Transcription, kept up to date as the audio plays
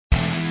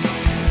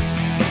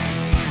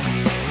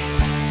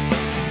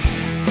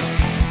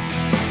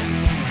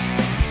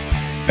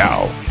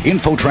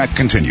InfoTrack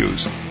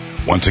continues.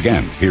 Once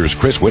again, here's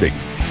Chris Whitting.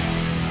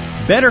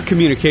 Better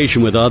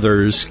communication with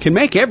others can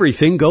make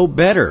everything go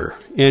better.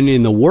 And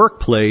in the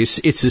workplace,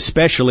 it's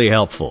especially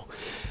helpful.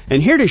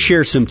 And here to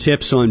share some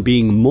tips on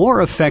being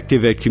more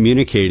effective at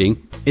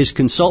communicating is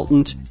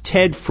consultant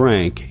Ted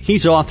Frank.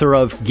 He's author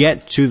of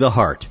Get to the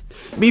Heart.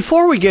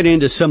 Before we get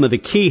into some of the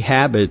key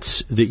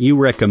habits that you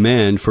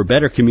recommend for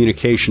better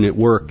communication at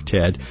work,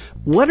 Ted,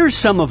 what are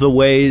some of the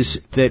ways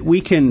that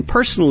we can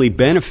personally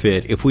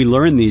benefit if we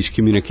learn these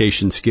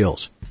communication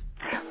skills?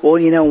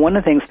 Well, one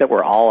of the things that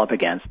we're all up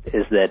against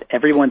is that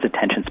everyone's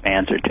attention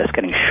spans are just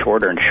getting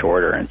shorter and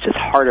shorter, and it's just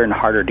harder and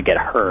harder to get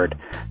heard.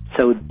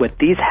 So what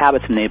these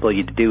habits enable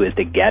you to do is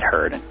to get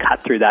heard and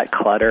cut through that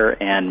clutter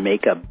and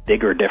make a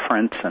bigger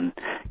difference and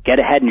get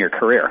ahead in your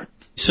career.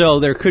 So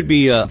there could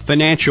be a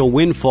financial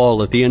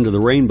windfall at the end of the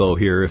rainbow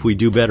here if we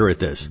do better at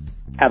this.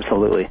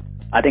 Absolutely.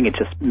 I think it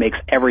just makes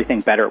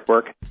everything better at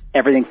work.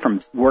 Everything from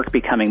work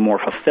becoming more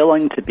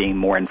fulfilling to being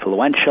more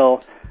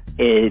influential.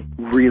 It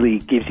really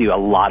gives you a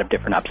lot of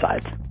different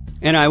upsides.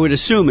 And I would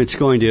assume it's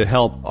going to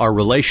help our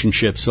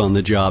relationships on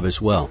the job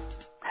as well.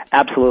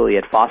 Absolutely.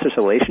 It fosters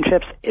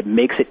relationships. It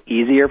makes it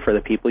easier for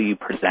the people you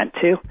present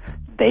to.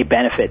 They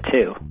benefit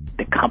too.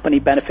 The company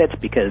benefits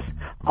because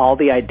all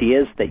the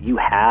ideas that you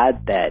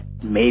had that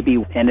maybe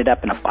ended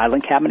up in a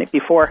filing cabinet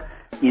before,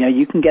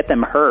 you can get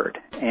them heard,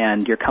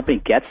 and your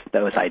company gets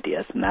those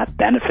ideas, and that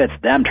benefits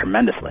them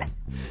tremendously.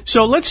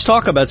 So let's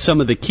talk about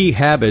some of the key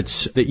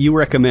habits that you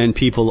recommend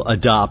people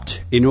adopt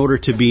in order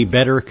to be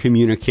better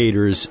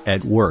communicators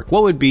at work.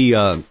 What would be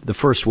the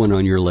first one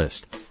on your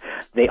list?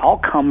 They all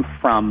come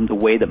from the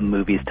way that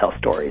movies tell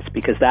stories,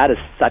 because that is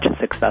such a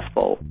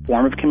successful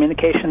form of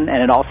communication,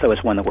 and it also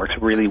is one that works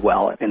really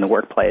well in the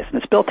workplace.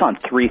 And it's built on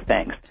three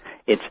things.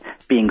 It's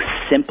being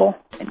simple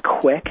and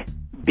quick,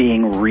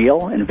 being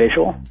real and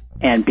visual,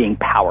 and being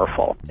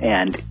powerful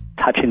and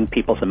touching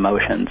people's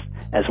emotions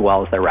as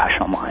well as their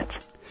rational minds.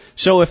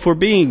 So if we're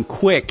being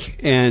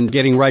quick and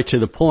getting right to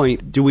the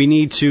point, do we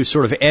need to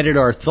sort of edit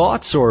our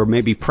thoughts or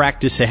maybe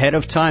practice ahead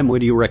of time? What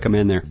do you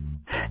recommend there?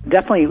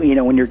 Definitely,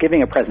 when you're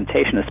giving a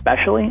presentation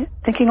especially,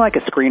 thinking like a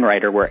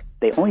screenwriter where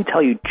they only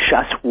tell you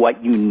just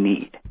what you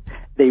need.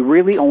 They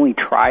really only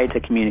try to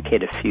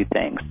communicate a few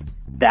things.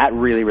 That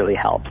really, really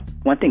helps.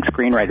 One thing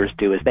screenwriters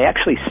do is they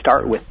actually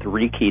start with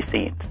 3 key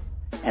scenes,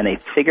 and they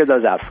figure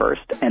those out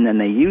first, and then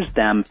they use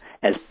them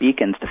as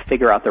beacons to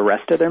figure out the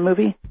rest of their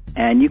movie.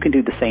 And you can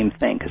do the same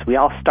thing, because we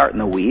all start in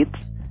the weeds,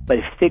 but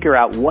figure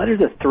out what are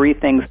the 3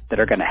 things that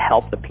are going to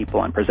help the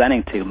people I'm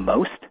presenting to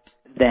most.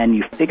 Then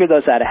you figure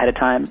those out ahead of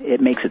time.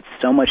 It makes it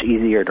so much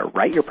easier to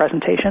write your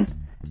presentation,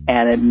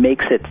 and it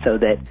makes it so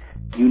that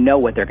you know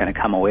what they're going to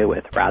come away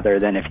with, rather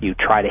than if you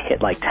try to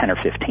hit like 10 or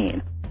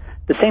 15.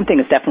 The same thing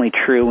is definitely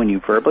true when you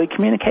verbally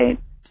communicate.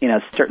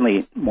 It's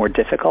certainly more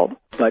difficult.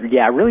 But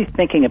yeah, really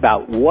thinking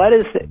about what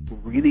is it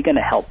really going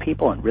to help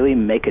people and really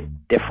make a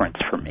difference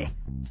for me.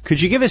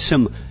 Could you give us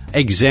some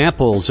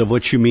examples of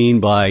what you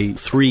mean by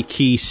 3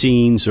 key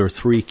scenes or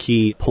 3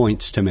 key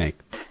points to make?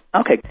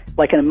 Okay,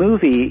 like in a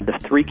movie, the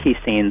 3 key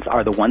scenes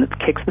are the one that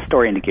kicks the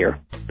story into gear,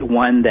 the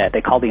one that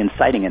they call the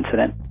inciting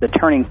incident, the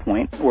turning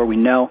point where we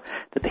know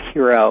that the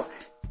hero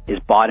is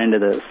bought into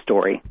the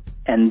story,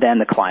 and then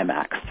the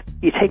climax.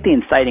 You take the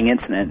inciting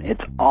incident,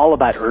 it's all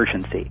about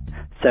urgency.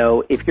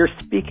 So if you're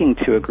speaking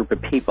to a group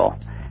of people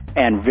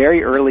and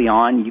very early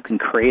on you can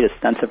create a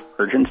sense of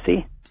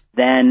urgency,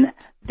 then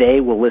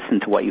they will listen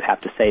to what you have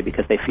to say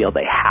because they feel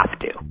they have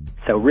to.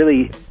 So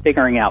really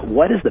figuring out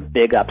what is the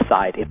big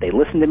upside if they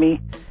listen to me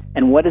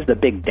and what is the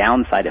big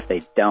downside if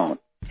they don't,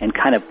 and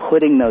kind of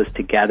putting those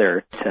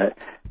together to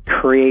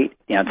create,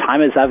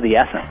 time is of the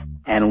essence.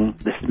 And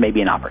this is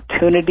maybe an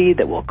opportunity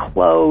that will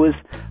close,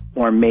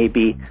 or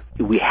maybe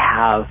we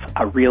have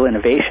a real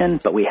innovation,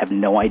 but we have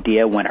no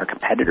idea when our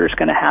competitor is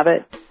going to have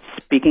it.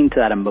 Speaking to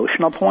that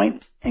emotional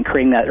point and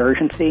creating that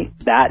urgency,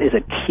 that is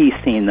a key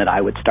scene that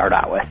I would start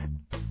out with.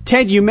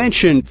 Ted, you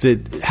mentioned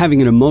that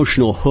having an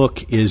emotional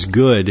hook is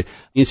good.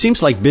 It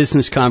seems like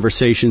business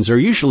conversations are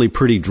usually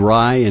pretty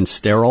dry and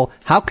sterile.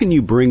 How can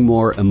you bring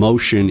more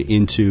emotion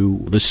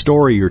into the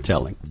story you're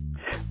telling?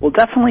 Well,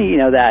 definitely,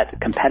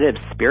 that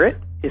competitive spirit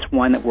is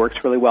one that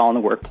works really well in the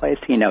workplace.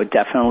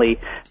 Definitely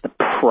the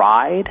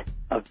pride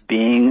of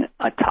being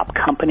a top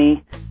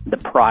company, the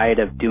pride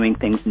of doing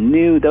things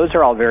new. Those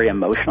are all very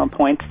emotional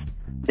points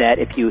that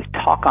if you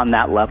talk on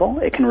that level,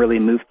 it can really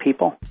move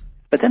people.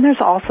 But then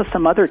there's also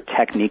some other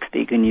techniques that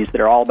you can use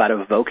that are all about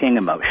evoking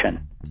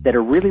emotion that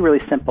are really, really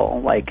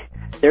simple. Like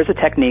there's a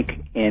technique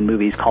in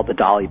movies called the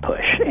dolly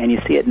push, and you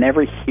see it in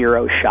every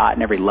hero shot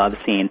and every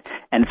love scene.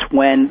 And it's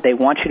when they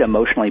want you to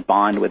emotionally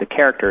bond with the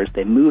characters,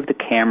 they move the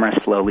camera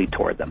slowly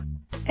toward them.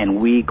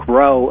 And we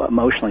grow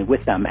emotionally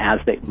with them as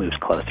it moves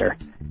closer.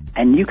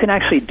 And you can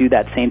actually do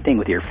that same thing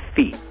with your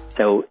feet.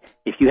 So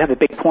if you have a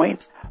big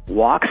point,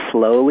 walk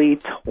slowly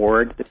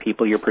toward the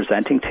people you're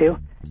presenting to,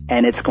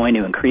 and it's going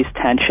to increase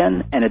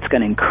tension, and it's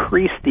going to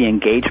increase the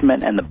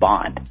engagement and the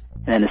bond.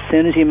 And then as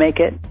soon as you make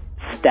it,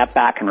 step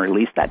back and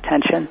release that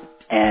tension,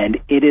 and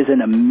it is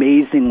an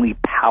amazingly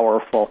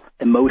powerful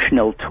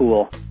emotional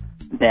tool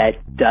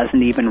that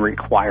doesn't even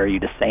require you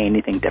to say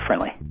anything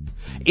differently.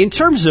 In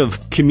terms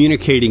of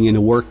communicating in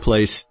the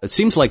workplace, it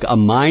seems like a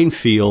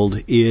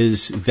minefield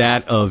is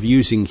that of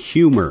using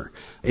humor.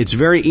 It's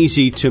very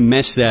easy to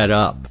mess that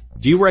up.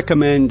 Do you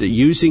recommend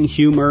using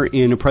humor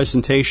in a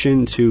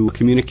presentation to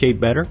communicate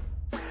better?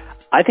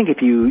 I think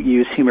if you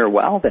use humor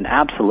well, then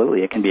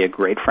absolutely it can be a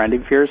great friend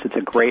of yours. It's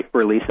a great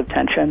release of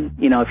tension.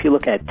 You know, if you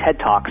look at TED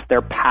Talks,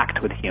 they're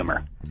packed with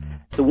humor.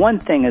 The one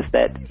thing is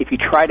that if you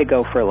try to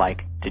go for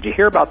like, did you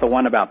hear about the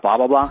one about blah,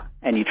 blah, blah,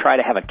 and you try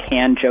to have a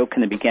canned joke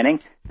in the beginning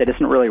that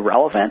isn't really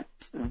relevant,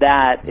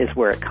 that is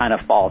where it kind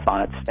of falls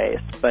on its face.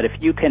 But if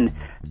you can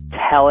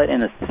tell it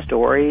in a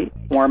story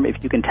form,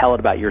 if you can tell it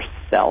about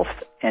yourself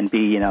and be,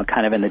 you know,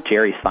 kind of in the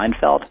Jerry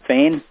Seinfeld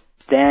vein,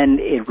 then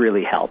it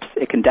really helps.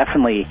 It can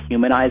definitely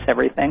humanize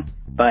everything,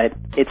 but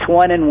it's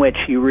one in which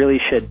you really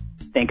should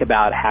think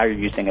about how you're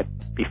using it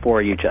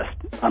before you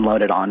just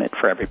unload it on it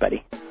for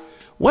everybody.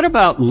 What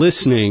about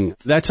listening?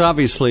 That's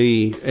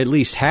obviously at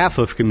least half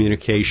of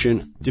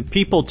communication. Do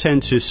people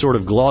tend to sort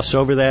of gloss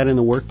over that in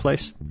the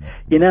workplace?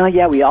 You know,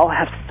 yeah, we all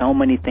have so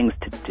many things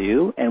to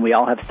do, and we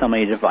all have so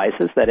many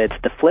devices that it's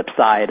the flip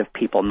side of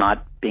people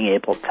not being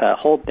able to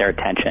hold their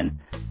attention.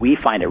 We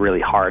find it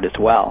really hard as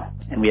well,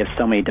 and we have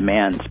so many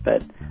demands.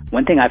 But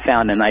one thing I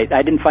found, and I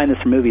didn't find this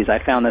from movies, I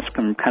found this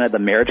from kind of the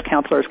marriage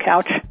counselor's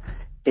couch,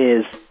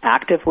 is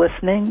active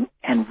listening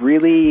and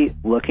really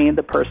looking at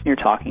the person you're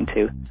talking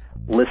to,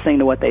 listening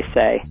to what they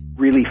say,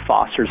 really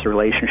fosters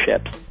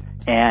relationships.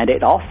 And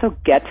it also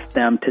gets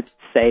them to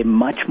say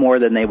much more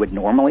than they would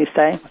normally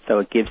say. So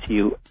it gives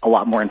you a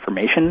lot more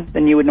information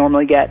than you would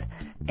normally get.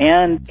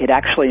 And it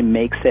actually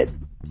makes it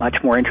much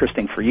more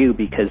interesting for you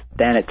because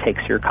then it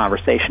takes your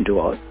conversation to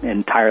an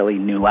entirely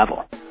new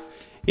level.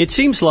 It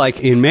seems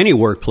like in many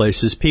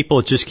workplaces,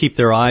 people just keep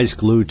their eyes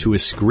glued to a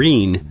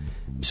screen.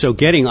 So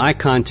getting eye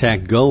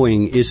contact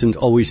going isn't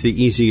always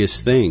the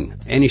easiest thing.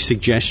 Any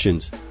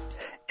suggestions?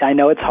 I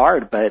know it's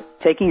hard, but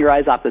taking your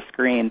eyes off the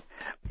screen,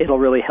 it'll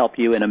really help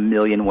you in a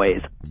million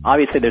ways.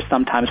 Obviously, there's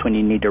some times when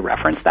you need to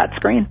reference that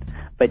screen,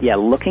 but yeah,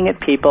 looking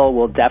at people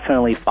will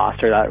definitely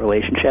foster that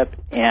relationship.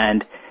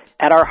 And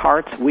at our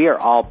hearts, we are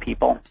all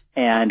people,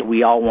 and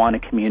we all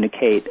want to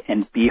communicate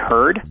and be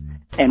heard.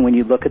 And when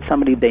you look at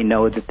somebody, they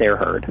know that they're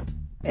heard,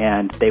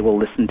 and they will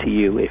listen to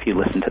you if you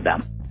listen to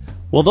them.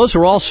 Well, those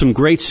are all some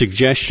great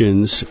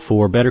suggestions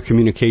for better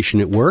communication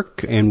at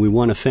work, and we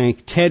want to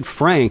thank Ted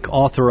Frank,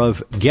 author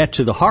of Get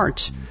to the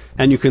Heart,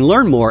 and you can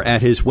learn more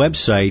at his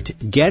website,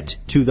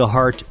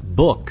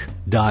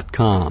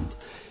 gettotheheartbook.com.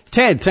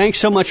 Ted, thanks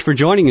so much for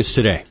joining us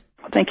today.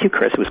 Thank you,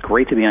 Chris. It was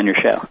great to be on your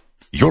show.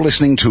 You're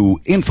listening to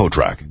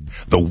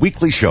InfoTrack, the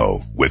weekly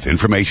show with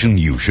information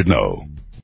you should know.